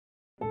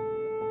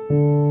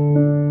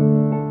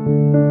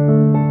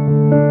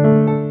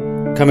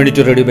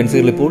Community radio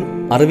ബെൻസിൽ ഇപ്പോൾ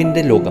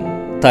അറിവിന്റെ ലോകം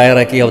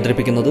തയ്യാറാക്കി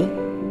അവതരിപ്പിക്കുന്നത്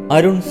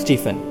അരുൺ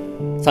സ്റ്റീഫൻ.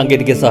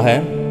 സാങ്കേതിക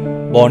സഹായം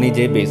ബോണി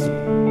ജെ ബേസു.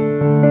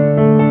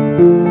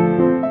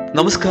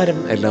 നമസ്കാരം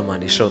എല്ലാ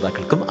മാന്യ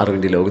ശ്രോതാക്കൾക്കും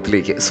അറിവിന്റെ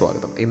ലോകത്തിലേക്ക്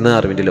സ്വാഗതം. ഇന്ന്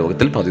അറിവിന്റെ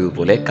ലോകത്തിൽ പതിവ്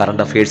പോലെ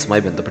കറണ്ട്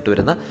അഫയേഴ്സുമായി ബന്ധപ്പെട്ട്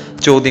വരുന്ന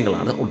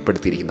ചോദ്യങ്ങളാണ്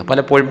ഉൾപ്പെടുത്തിയിരിക്കുന്നത്.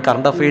 പലപ്പോഴും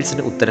കറണ്ട്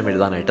അഫയേഴ്സിന് ഉത്തരം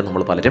എഴുതാനായിട്ട്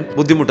നമ്മൾ പലരും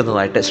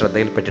ബുദ്ധിമുട്ടുന്നതായിട്ട്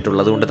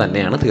ശ്രദ്ധയിൽപ്പെട്ടിട്ടുള്ളത് കൊണ്ട്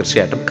തന്നെയാണ്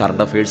തീർച്ചയായിട്ടും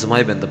കറണ്ട്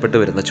അഫയേഴ്സുമായി ബന്ധപ്പെട്ട്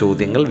വരുന്ന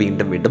ചോദ്യങ്ങൾ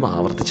വീണ്ടും വീണ്ടും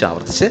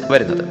ആവർത്തിച്ച്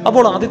വരുന്നത്.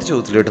 അപ്പോൾ ആദ്യത്തെ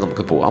ചോദ്യത്തിലോട്ട്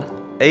നമുക്ക് പോവാം.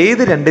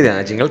 ഏത് രണ്ട്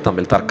രാജ്യങ്ങൾ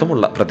തമ്മിൽ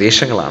തർക്കമുള്ള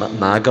പ്രദേശങ്ങളാണ്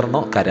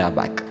നാഗർണോ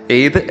കരാബാക്ക്?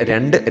 ഏത്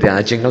രണ്ട്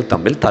രാജ്യങ്ങൾ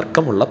തമ്മിൽ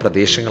തർക്കമുള്ള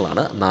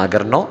പ്രദേശങ്ങളാണ്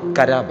നാഗർണോ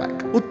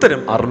കരാബാക്ക്?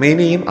 ഉത്തരം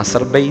അർമേനിയയും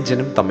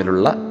അസർബൈജനും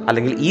തമ്മിലുള്ള,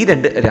 അല്ലെങ്കിൽ ഈ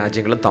രണ്ട്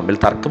രാജ്യങ്ങളും തമ്മിൽ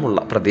തർക്കമുള്ള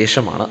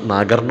പ്രദേശമാണ്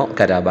നാഗർണോ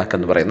കരാബാക്ക്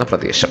എന്ന് പറയുന്ന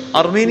പ്രദേശം.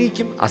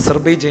 അർമേനിയയ്ക്കും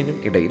അസർബൈജനും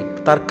ഇടയിൽ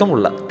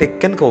തർക്കമുള്ള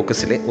തെക്കൻ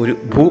കോക്കസിലെ ഒരു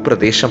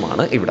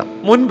ഭൂപ്രദേശമാണ് ഇവിടം.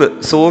 മുൻപ്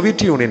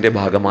സോവിയറ്റ് യൂണിയന്റെ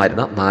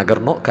ഭാഗമായിരുന്ന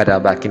നാഗർണോ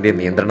കരാബാക്കിന്റെ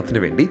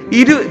നിയന്ത്രണത്തിന് വേണ്ടി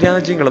ഇരു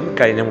രാജ്യങ്ങളും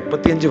കഴിഞ്ഞ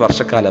 35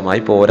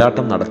 വർഷക്കാലമായി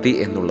പോരാട്ടം നടത്തി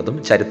എന്നുള്ളതും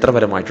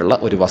ചരിത്രപരമായിട്ടുള്ള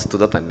ഒരു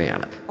വസ്തുത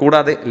തന്നെയാണ്.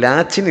 കൂടാതെ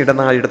ലാച്ചിൻ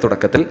ഇടനാഴിയുടെ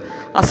തുടക്കത്തിൽ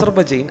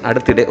അസർബൈജാൻ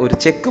അടുത്തിടെ ഒരു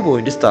ചെക്ക്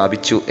പോയിന്റ്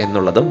സ്ഥാപിച്ചു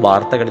എന്നുള്ളതും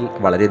വാർത്തകളിൽ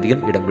വളരെയധികം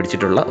ഇടം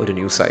പിടിച്ചിട്ടുള്ള ഒരു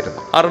ന്യൂസ്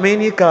ആയിരുന്നു.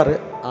 അർമേനിയക്കാർ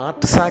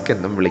ആർട്ട്സാക്ക്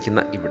എന്നും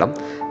വിളിക്കുന്ന ഇവിടം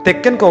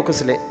തെക്കൻ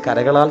കോക്കസിലെ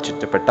കരകളാൽ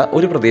ചുറ്റപ്പെട്ട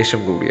ഒരു പ്രദേശം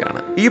കൂടിയാണ്.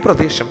 ഈ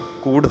പ്രദേശം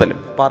കൂടുതലും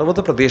പർവ്വത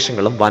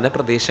പ്രദേശങ്ങളും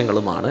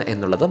വനപ്രദേശങ്ങളുമാണ്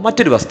എന്നുള്ളത്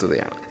മറ്റൊരു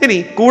വസ്തുതയാണ്. ഇനി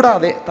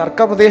കൂടാതെ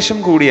തർക്കപ്രദേശം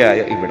കൂടിയായ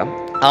ഇവിടം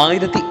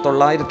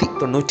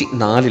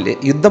 1994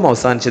 യുദ്ധം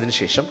അവസാനിച്ചതിന്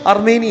ശേഷം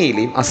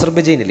അർമേനിയയിലെയും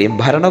അസർബൈജാനിലെയും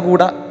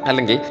ഭരണകൂട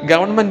അല്ലെങ്കിൽ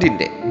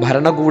ഗവൺമെന്റിന്റെ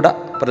ഭരണകൂട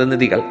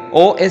പ്രതിനിധികൾ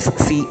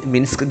OSC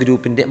മിൻസ്ക്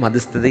ഗ്രൂപ്പിന്റെ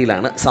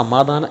മധ്യസ്ഥതയിലാണ്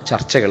സമാധാന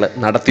ചർച്ചകൾ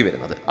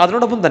നടത്തിവരുന്നത്.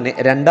 അതിനോടൊപ്പം തന്നെ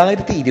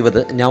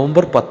 2020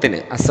 നവംബർ 10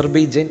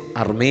 അസർബൈജാൻ,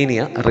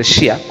 അർമേനിയ,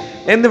 റഷ്യ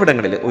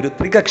എന്നിവിടങ്ങളിൽ ഒരു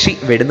ത്രികക്ഷി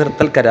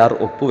വെടിനിർത്തൽ കരാർ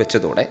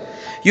ഒപ്പുവെച്ചതോടെ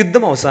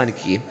യുദ്ധം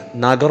അവസാനിക്കുകയും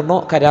നാഗർണോ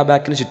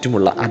കരാബാക്കിന്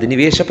ചുറ്റുമുള്ള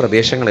അധിനിവേശ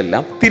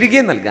പ്രദേശങ്ങളെല്ലാം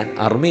തിരികെ നൽകാൻ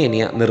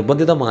അർമേനിയ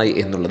നിർബന്ധിതമായി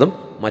എന്നുള്ളതും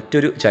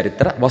മറ്റൊരു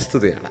ചരിത്ര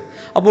വസ്തുതയാണ്.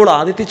 അപ്പോൾ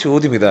ആദ്യത്തെ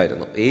ചോദ്യം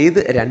ഇതായിരുന്നു: ഏത്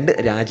രണ്ട്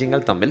രാജ്യങ്ങൾ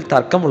തമ്മിൽ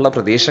തർക്കമുള്ള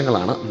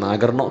പ്രദേശങ്ങളാണ്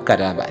നാഗർണോ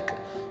കരാബാക്ക്?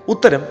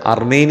 ഉത്തരം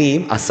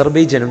അർമേനിയയും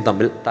അസർബൈജനും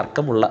തമ്മിൽ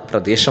തർക്കമുള്ള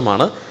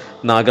പ്രദേശമാണ്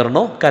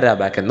നാഗർണോ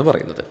കരാബാക്ക് എന്ന്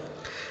പറയുന്നത്.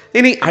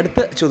 ഇനി അടുത്ത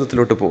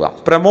ചോദ്യത്തിലോട്ട് പോകാം.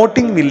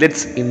 Promoting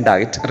millets in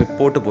diet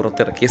report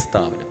പുറത്തിറക്കിയ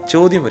സ്ഥാപനം.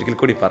 ചോദ്യം ഒരിക്കൽ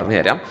കൂടി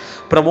പറഞ്ഞുതരാം.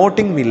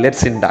 Promoting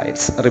millets in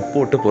diets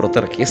report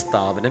പുറത്തിറക്കിയ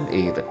സ്ഥാപനം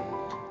ഏത്?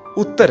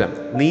 ഉത്തരം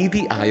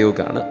നീതി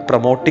ആയോഗാണ്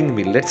promoting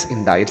millets in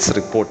diets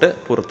report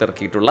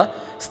പുറത്തിറക്കിയിട്ടുള്ള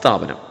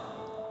സ്ഥാപനം.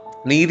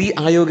 നീതി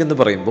ആയോഗ് എന്ന്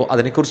പറയുമ്പോൾ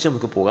അതിനെക്കുറിച്ച്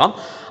നമുക്ക് പോകാം.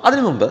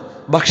 അതിനു മുമ്പ്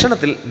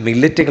ഭക്ഷണത്തിൽ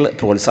മില്ലറ്റുകൾ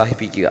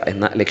പ്രോത്സാഹിപ്പിക്കുക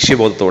എന്ന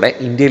ലക്ഷ്യബോധത്തോടെ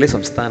ഇന്ത്യയിലെ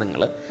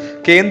സംസ്ഥാനങ്ങൾ,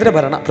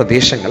 കേന്ദ്രഭരണ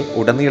പ്രദേശങ്ങൾ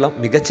ഉടനീളം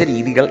മികച്ച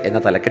രീതികൾ എന്ന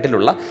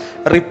തലക്കെട്ടിലുള്ള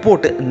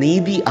റിപ്പോർട്ട്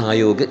നീതി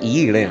ആയോഗ്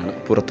ഈയിടെയാണ്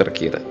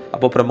പുറത്തിറക്കിയത്.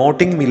 അപ്പോൾ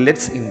promoting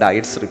millets in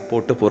diets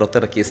report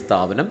പുറത്തിറക്കിയ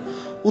സ്ഥാപനം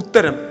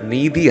ഉത്തരം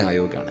നീതി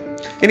ആയോഗാണ്.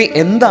 ഇനി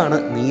എന്താണ്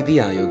നീതി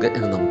ആയോഗ്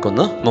എന്ന്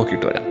നമുക്കൊന്ന്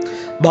നോക്കിയിട്ട് വരാം.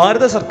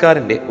 ഭാരത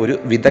സർക്കാരിൻ്റെ ഒരു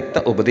വിദഗ്ധ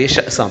ഉപദേശ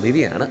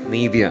സമിതിയാണ്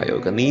നീതി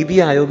ആയോഗ്. നീതി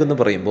ആയോഗ് എന്ന്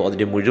പറയുമ്പോൾ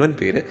അതിൻ്റെ മുഴുവൻ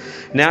പേര്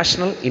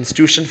national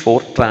institution for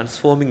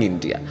transforming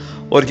India.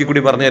 ഒരിക്കൽ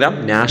കൂടി പറഞ്ഞുതരാം.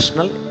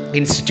 National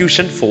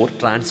institution for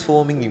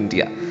transforming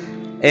India,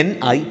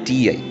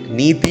 NITI,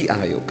 NITI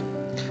Aayog.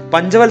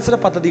 പഞ്ചവത്സര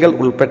പദ്ധതികൾ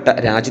ഉൾപ്പെട്ട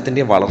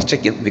രാജ്യത്തിന്റെ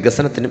വളർച്ചയ്ക്കും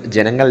വികസനത്തിനും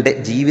ജനങ്ങളുടെ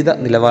ജീവിത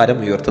നിലവാരം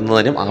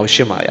ഉയർത്തുന്നതിനും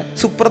ആവശ്യമായ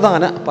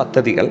സുപ്രധാന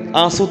പദ്ധതികൾ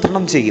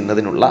ആസൂത്രണം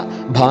ചെയ്യുന്നതിനുള്ള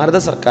ഭാരത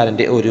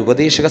സർക്കാരിന്റെ ഒരു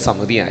ഉപദേശക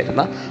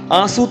സമിതിയായിരുന്ന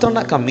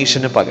ആസൂത്രണ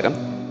കമ്മീഷന് പകരം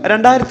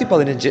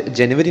 2015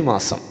 ജനുവരി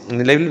മാസം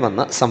നിലവിൽ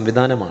വന്ന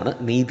സംവിധാനമാണ്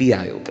നീതി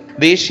ആയോഗ്.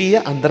 ദേശീയ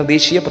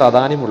അന്തർദേശീയ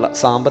പ്രാധാന്യമുള്ള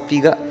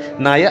സാമ്പത്തിക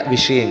നയ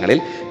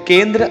വിഷയങ്ങളിൽ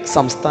കേന്ദ്ര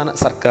സംസ്ഥാന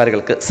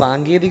സർക്കാരുകൾക്ക്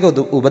സാങ്കേതിക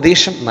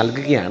ഉപദേശം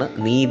നൽകുകയാണ്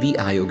നീതി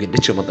ആയോഗിന്റെ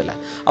ചുമതല.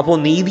 അപ്പോൾ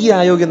നീതി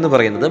ആയോഗ് എന്ന്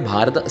പറയുന്നത്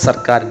ഭാരത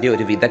സർക്കാരിന്റെ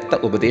ഒരു വിദഗ്ധ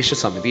ഉപദേശ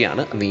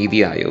സമിതിയാണ്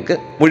നീതി ആയോഗ്.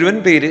 മുഴുവൻ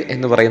പേര്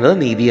എന്ന് പറയുന്നത്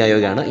നീതി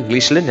ആയോഗാണ്.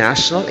 ഇംഗ്ലീഷിൽ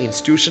national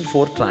institution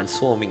for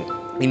transforming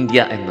India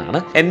എന്നാണ്,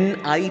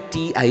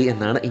 NITI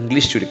എന്നാണ്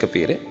ഇംഗ്ലീഷ്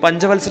ചുരുക്കപ്പേര്.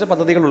 പഞ്ചവത്സര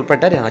പദ്ധതികൾ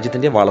ഉൾപ്പെട്ട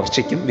രാജ്യത്തിന്റെ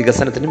വളർച്ചയ്ക്കും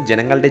വികസനത്തിനും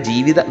ജനങ്ങളുടെ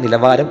ജീവിത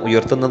നിലവാരം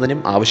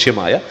ഉയർത്തുന്നതിനും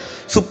ആവശ്യമായ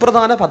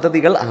സുപ്രധാന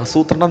പദ്ധതികൾ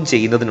ആസൂത്രണം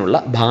ചെയ്യുന്നതിനുള്ള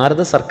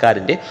ഭാരത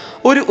സർക്കാരിന്റെ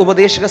ഒരു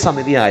ഉപദേശക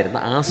സമിതിയായിരുന്ന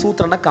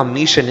ആസൂത്രണ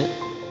കമ്മീഷന്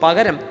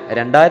പകരം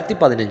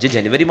 2015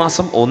 ജനുവരി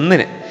മാസം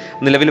 1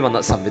 നിലവിൽ വന്ന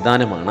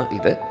സംവിധാനമാണ്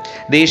ഇത്.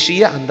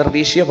 ദേശീയ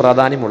അന്തർദേശീയ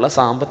പ്രാധാന്യമുള്ള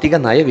സാമ്പത്തിക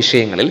നയ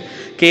വിഷയങ്ങളിൽ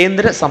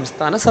കേന്ദ്ര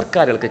സംസ്ഥാന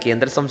സർക്കാരുകൾക്ക്,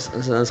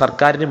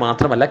 സർക്കാരിന്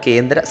മാത്രമല്ല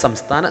കേന്ദ്ര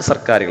സംസ്ഥാന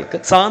സർക്കാരുകൾക്ക്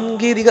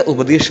സാങ്കേതിക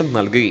ഉപദേശം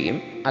നൽകുകയും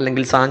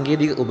അല്ലെങ്കിൽ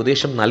സാങ്കേതിക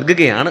ഉപദേശം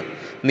നൽകുകയാണ്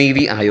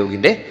നീതി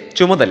ആയോഗിന്റെ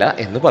ചുമതല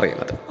എന്ന്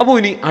പറയുന്നത്. അപ്പോൾ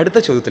ഇനി അടുത്ത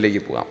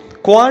ചോദ്യത്തിലേക്ക് പോകാം.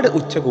 ക്വാഡ്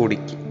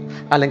ഉച്ചകോടിക്ക്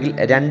അല്ലെങ്കിൽ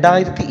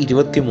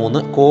 2023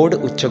 കോഡ്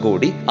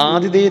ഉച്ചകോടി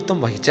ആതിഥേയത്വം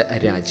വഹിച്ച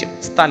രാജ്യം,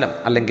 സ്ഥലം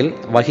അല്ലെങ്കിൽ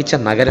വഹിച്ച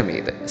നഗരം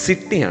ഏത്?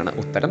 സിഡ്നിയാണ്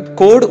ഉത്തരം.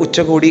 കോഡ്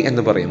ഉച്ചകോടി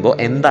എന്ന് പറയുമ്പോൾ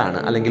എന്താണ്,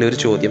 അല്ലെങ്കിൽ ഒരു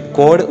ചോദ്യം,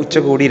 കോഡ്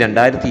ഉച്ചകോടി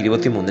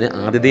 2023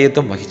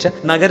 ആതിഥേയത്വം വഹിച്ച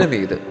നഗരം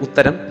ഏത്?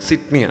 ഉത്തരം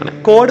സിഡ്നിയാണ്.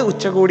 കോഡ്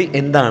ഉച്ചകോടി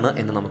എന്താണ്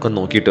എന്ന് നമുക്ക്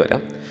നോക്കിയിട്ട്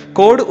വരാം.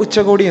 കോഡ്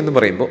ഉച്ചകോടി എന്ന്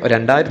പറയുമ്പോൾ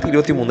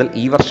 2023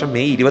 ഈ വർഷം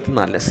മെയ്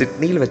 24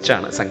 സിഡ്നിയിൽ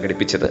വെച്ചാണ്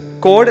സംഘടിപ്പിച്ചത്.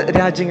 കോഡ്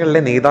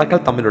രാജ്യങ്ങളിലെ നേതാക്കൾ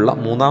തമ്മിലുള്ള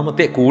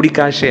മൂന്നാമത്തെ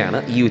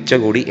കൂടിക്കാഴ്ചയാണ് ഈ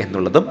ഉച്ചകോടി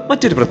എന്നുള്ളതും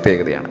മറ്റൊരു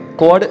പ്രത്യേകതയാണ്.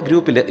 ക്വാഡ്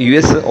ഗ്രൂപ്പിൽ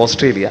US,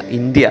 ഓസ്ട്രേലിയ,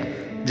 ഇന്ത്യ,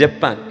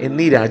 ജപ്പാൻ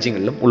എന്നീ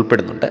രാജ്യങ്ങളിലും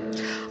ഉൾപ്പെടുന്നുണ്ട്.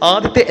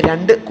 ആദ്യത്തെ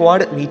 2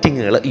 ക്വാഡ്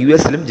മീറ്റിങ്ങുകൾ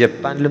US-ലും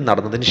ജപ്പാനിലും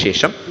നടന്നതിന്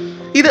ശേഷം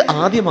ഇത്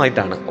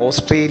ആദ്യമായിട്ടാണ്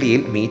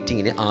ഓസ്ട്രേലിയയിൽ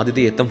മീറ്റിങ്ങിന്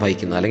ആതിഥേയത്വം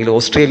വഹിക്കുന്നത്, അല്ലെങ്കിൽ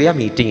ഓസ്ട്രേലിയ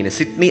മീറ്റിങ്ങിന്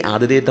സിഡ്നി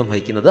ആതിഥേയത്വം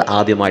വഹിക്കുന്നത്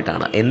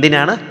ആദ്യമായിട്ടാണ്.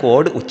 എന്തിനാണ്?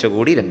 ക്വാഡ്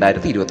ഉച്ചകോടി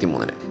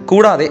 2023.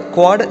 കൂടാതെ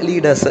ക്വാഡ്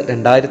ലീഡേഴ്സ്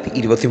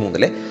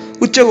 2023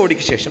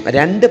 ഉച്ചകോടിക്ക് ശേഷം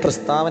 2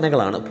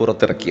 പ്രസ്താവനകളാണ്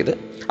പുറത്തിറക്കിയത്.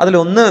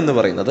 അതിലൊന്ന് എന്ന്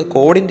പറയുന്നത്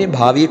ക്വാഡിന്റെ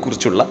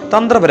ഭാവിയെക്കുറിച്ചുള്ള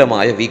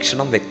തന്ത്രപരമായ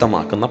വീക്ഷണം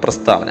വ്യക്തമാക്കുന്ന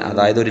പ്രസ്താവന,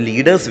 അതായത് ഒരു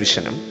ലീഡേഴ്സ്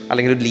വിഷനും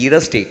അല്ലെങ്കിൽ ഒരു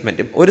ലീഡേഴ്സ്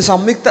സ്റ്റേറ്റ്മെന്റും ഒരു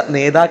സംയുക്ത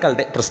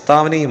നേതാക്കളുടെ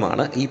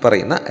പ്രസ്താവനയുമാണ് ഈ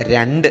പറയുന്ന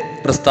 2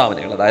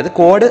 പ്രസ്താവനകൾ. അതായത്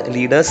ക്വാഡ്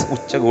ലീഡേഴ്സ്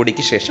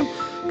ഉച്ചകോടിക്ക് ശേഷം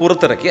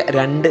പുറത്തിറക്കിയ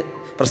 2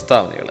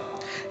 പ്രസ്താവനകൾ.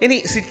 ഇനി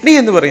സിഡ്നി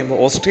എന്ന് പറയുമ്പോൾ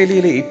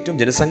ഓസ്ട്രേലിയയിലെ ഏറ്റവും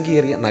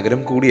ജനസംഖ്യയേറിയ നഗരം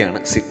കൂടിയാണ്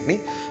സിഡ്നി.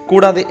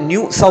 കൂടാതെ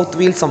ന്യൂ സൗത്ത്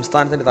വെയിൽസ്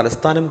സംസ്ഥാനത്തിന്റെ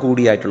തലസ്ഥാനം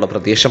കൂടിയായിട്ടുള്ള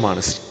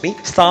പ്രദേശമാണ് സിഡ്നി.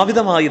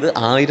 സ്ഥാപിതമായത്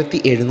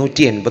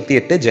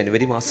 1788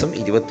 ജനുവരി മാസം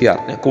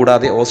 26.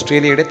 കൂടാതെ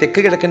ഓസ്ട്രേലിയയുടെ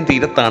തെക്ക് കിഴക്കൻ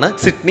തീരത്താണ്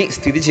സിഡ്നി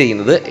സ്ഥിതി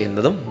ചെയ്യുന്നത്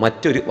എന്നതും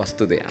മറ്റൊരു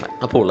വസ്തുതയാണ്.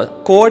 അപ്പോൾ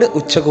കോഡ്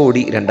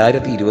ഉച്ചകോടി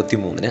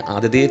 2023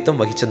 ആതിഥേയത്വം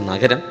വഹിച്ച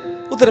നഗരം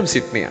ഉത്തരം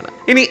സിഡ്നിയാണ്.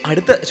 ഇനി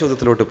അടുത്ത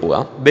ചോദ്യത്തിലോട്ട്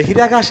പോകാം.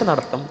 ബഹിരാകാശ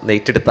നടത്തം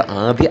ഏറ്റെടുത്ത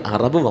ആദ്യ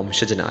അറബ്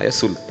വംശജനായ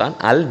സുൽത്താൻ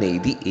അൽ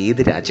നെയ്തി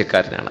ഏത്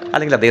രാജ്യക്കാരനാണ്?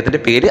 അല്ലെങ്കിൽ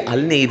അദ്ദേഹത്തിന്റെ പേര്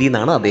അൽ നെയ്തി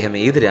എന്നാണ്. അദ്ദേഹം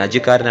ഏത്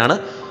രാജ്യക്കാരനാണ്?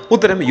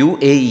 ഉത്തരം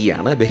UAE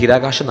ആണ്.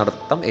 ബഹിരാകാശ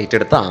നടത്തം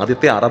ഏറ്റെടുത്ത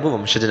ആദ്യത്തെ അറബ്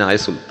വംശജനായ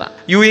സുൽത്താൻ.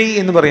 UAE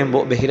എന്ന്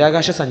പറയുമ്പോൾ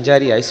ബഹിരാകാശ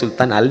സഞ്ചാരിയായ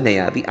സുൽത്താൻ അൽ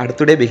നയാദി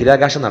അടുത്തിടെ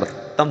ബഹിരാകാശ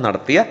നടത്തം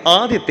നടത്തിയ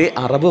ആദ്യത്തെ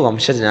അറബ്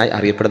വംശജനായി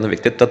അറിയപ്പെടുന്ന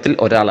വ്യക്തിത്വത്തിൽ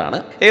ഒരാളാണ്.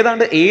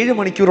 ഏതാണ്ട് 7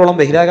 മണിക്കൂറോളം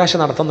ബഹിരാകാശ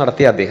നടത്തം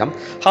നടത്തിയ അദ്ദേഹം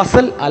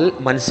ഹസൽ അൽ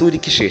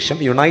മൻസൂരിക്ക് ശേഷം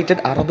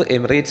യുണൈറ്റഡ് അറബ്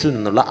എമിറേറ്റ്സിൽ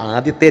നിന്നുള്ള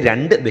ആദ്യത്തെ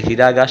 2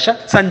 ബഹിരാകാശ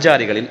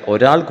സഞ്ചാരികളിൽ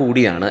ഒരാൾ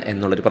കൂടിയാണ്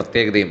എന്നുള്ളൊരു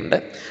പ്രത്യേകതയുമുണ്ട്.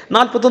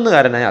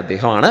 41-കാരനായ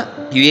അദ്ദേഹമാണ്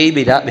UAE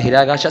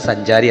ബഹിരാകാശ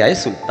സഞ്ചാരിയായ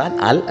സുൽത്താൻ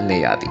അൽ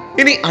നയാദി.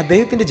 ഇനി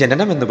അദ്ദേഹത്തിന്റെ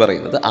ജനനം എന്ന്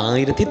പറയുന്നത്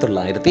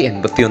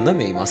 1981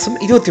 മെയ് മാസം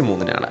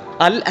 23-നാണ്.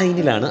 അൽ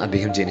ഐനിലാണ്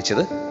അദ്ദേഹം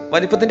ജനിച്ചത്.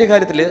 വലിപ്പത്തിന്റെ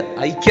കാര്യത്തിൽ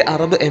ഐക്യ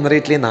അറബ്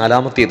എമിറേറ്റിലെ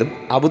 4ാമത്തേതും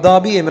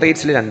അബുദാബി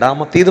എമിറേറ്റ്സിലെ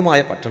 2ാമത്തേതുമായ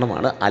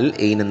പട്ടണമാണ് അൽ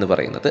ഐൻ എന്ന്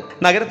പറയുന്നത്.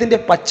 നഗരത്തിന്റെ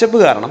പച്ചപ്പ്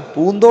കാരണം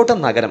പൂന്തോട്ട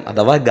നഗരം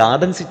അഥവാ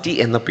ഗാർഡൻ സിറ്റി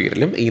എന്ന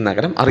പേരിലും ഈ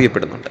നഗരം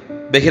അറിയപ്പെടുന്നുണ്ട്.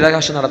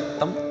 ബഹിരാകാശ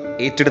നടത്തം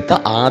ഏറ്റെടുത്ത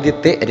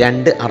ആദ്യത്തെ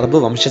 2 അറബ്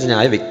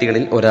വംശജനായ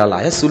വ്യക്തികളിൽ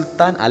ഒരാളായ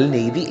സുൽത്താൻ അൽ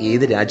നെയ്തി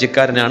ഏത്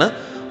രാജ്യക്കാരനാണ്?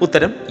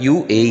 ഉത്തരം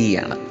UAE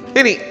ആണ്.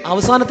 ഇനി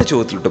അവസാനത്തെ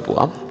ചോദ്യത്തിലോട്ട്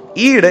പോവാം.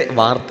 ഈയിടെ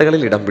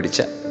വാർത്തകളിൽ ഇടം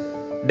പിടിച്ച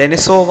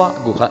ഡെനിസോവ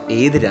ഗുഹ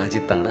ഏത്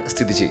രാജ്യത്താണ്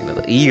സ്ഥിതി ചെയ്യുന്നത്?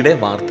 ഈയിടെ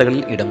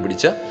വാർത്തകളിൽ ഇടം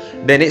പിടിച്ച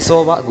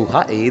ഡെനിസോവ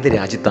ഗുഹ ഏത്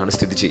രാജ്യത്താണ്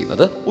സ്ഥിതി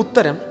ചെയ്യുന്നത്?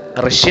 ഉത്തരം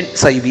റഷ്യൻ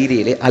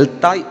സൈബീരിയയിലെ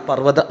അൽത്തായ്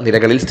പർവ്വത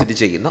നിരകളിൽ സ്ഥിതി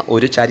ചെയ്യുന്ന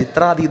ഒരു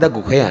ചരിത്രാതീത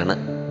ഗുഹയാണ്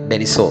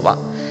ഡെനിസോവ.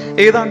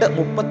 ഏതാണ്ട്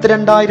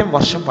 32,000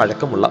 വർഷം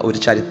പഴക്കമുള്ള ഒരു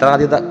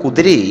ചരിത്രാതീത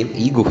കുതിരയെയും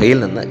ഈ ഗുഹയിൽ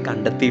നിന്ന്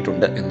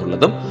കണ്ടെത്തിയിട്ടുണ്ട്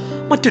എന്നുള്ളതും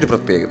മറ്റൊരു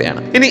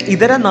പ്രത്യേകതയാണ്. ഇനി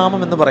ഇതര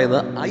നാമം എന്ന്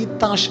പറയുന്നത്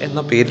ഐതാഷ് എന്ന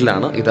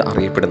പേരിലാണ് ഇത്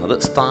അറിയപ്പെടുന്നത്.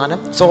 സ്ഥാനം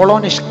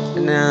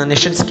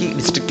സോളോനെഷൻസ്കി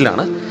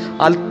ഡിസ്ട്രിക്റ്റിലാണ്,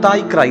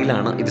 അൽത്തായ്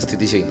ക്രൈയിലാണ് ഇത്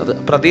സ്ഥിതി ചെയ്യുന്നത്.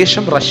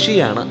 പ്രദേശം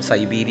റഷ്യയാണ്,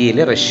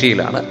 സൈബീരിയയിലെ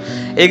റഷ്യയിലാണ്.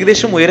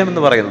 ഏകദേശം ഉയരം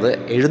എന്ന് പറയുന്നത്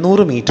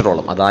 700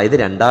 മീറ്ററോളം, അതായത്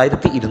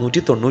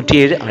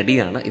 2297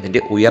 അടിയാണ്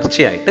ഇതിന്റെ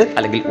ഉയർച്ചയായിട്ട്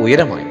അല്ലെങ്കിൽ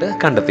ഉയരമായിട്ട്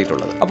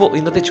കണ്ടെത്തിയിട്ടുള്ളത്. അപ്പോൾ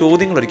ഇന്നത്തെ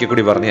ചോദ്യങ്ങൾ ഒരിക്കൽ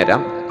കൂടി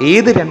പറഞ്ഞുതരാം.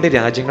 ഏത് 2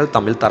 രാജ്യങ്ങൾ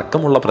തമ്മിൽ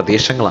തർക്കമുള്ള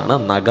പ്രദേശങ്ങളാണ്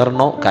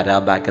നഗർണോ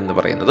കരാബാക്ക് എന്ന്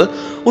പറയുന്നത്?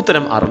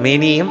 ഉത്തരം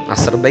അർമേനിയയും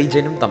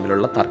അസർബൈജാനും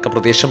തമ്മിലുള്ള തർക്ക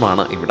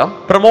പ്രദേശമാണ് ഇവിടം.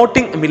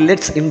 Promoting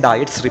millets in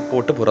diets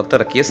report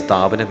പുറത്തിറക്കിയ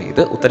സ്ഥാപനം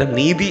ഏത്? ഉത്തരം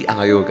നീതി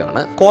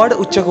ആയോഗാണ്. ക്വാഡ്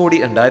ഉച്ചകോടി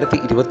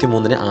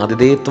 2023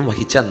 ആതിഥേയത്വം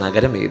വഹിച്ച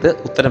നഗരം ഏത്?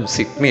 ഉത്തരം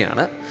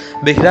സിഡ്നിയാണ്.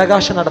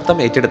 ബഹിരാകാശ നടത്തം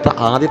ഏറ്റെടുത്ത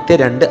ആദ്യത്തെ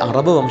 2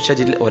 അറബ്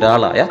വംശജരിൽ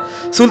ഒരാളായ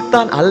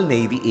സുൽത്താൻ അൽ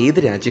നെയ്തി ഏത്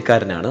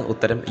രാജ്യക്കാരനാണ്?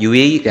 ഉത്തരം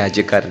UAE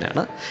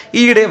രാജ്യക്കാരനാണ്.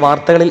 ഈയിടെ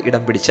വാർത്തകളിൽ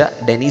ഇടം പിടിച്ച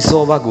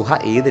ഡെനിസോവ ഗുഹ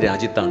ഏത്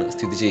രാജ്യത്താണ്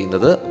സ്ഥിതി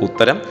ചെയ്യുന്നത്?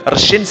 ഉത്തരം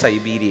റഷ്യൻ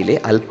സൈബീരിയയിലെ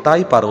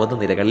അൽത്തായ് പർവ്വത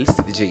നിരകളിൽ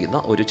സ്ഥിതി ചെയ്യുന്ന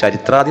ഒരു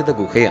ചരിത്രാതീത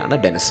ഗുഹയാണ്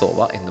ഡെനിസോവ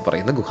എന്ന്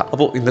പറയുന്ന ഗുഹ.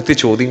 അപ്പോൾ ഇന്നത്തെ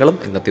ചോദ്യങ്ങളും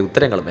ഇന്നത്തെ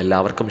ഉത്തരങ്ങളും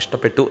എല്ലാവർക്കും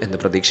ഇഷ്ടപ്പെട്ടു എന്ന്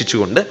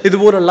പ്രതീക്ഷിച്ചുകൊണ്ട്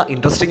ഇതുപോലുള്ള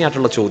ഇൻട്രസ്റ്റിംഗ്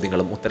ആയിട്ടുള്ള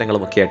ചോദ്യങ്ങളും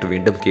ഉത്തരങ്ങളും ഒക്കെ ആയിട്ട്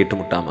വീണ്ടും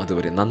കേട്ടുമുട്ടാം.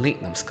 അതുവരെ നന്ദി,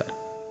 നമസ്കാരം.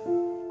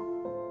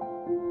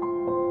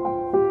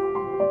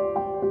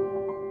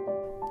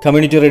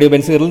 കമ്മ്യൂണിറ്റി റേഡിയോ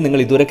ബെൻസിഗറിൽ നിങ്ങൾ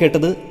ഇതുവരെ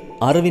കേട്ടത്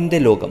അറിവിന്റെ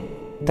ലോകം.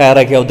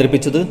 തയ്യാറാക്കി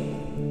അവതരിപ്പിച്ചത്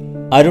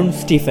അരുൺ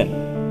സ്റ്റീഫൻ.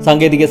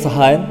 സാങ്കേതിക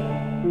സഹായം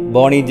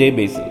ബോണി ജെ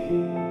ബേസിൽ.